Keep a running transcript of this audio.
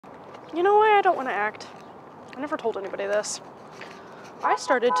You know why I don't want to act? I never told anybody this. I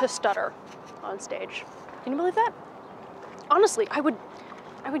started to stutter on stage. Can you believe that? Honestly, I would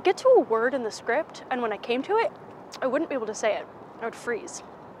get to a word in the script, and when I came to it, I wouldn't be able to say it. I would freeze.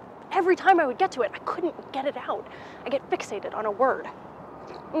 Every time I would get to it, I couldn't get it out. I get fixated on a word.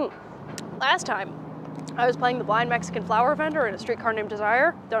 Last time, I was playing the blind Mexican flower vendor in A Streetcar Named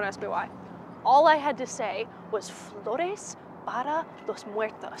Desire. Don't ask me why. All I had to say was flores para los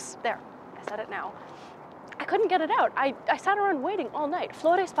muertos. There, I said it now. I couldn't get it out. I sat around waiting all night.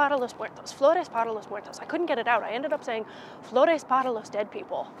 Flores para los muertos, flores para los muertos. I couldn't get it out. I ended up saying flores para los dead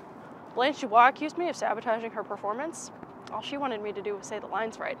people. Blanche Dubois accused me of sabotaging her performance. All she wanted me to do was say the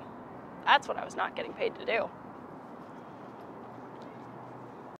lines right. That's what I was not getting paid to do.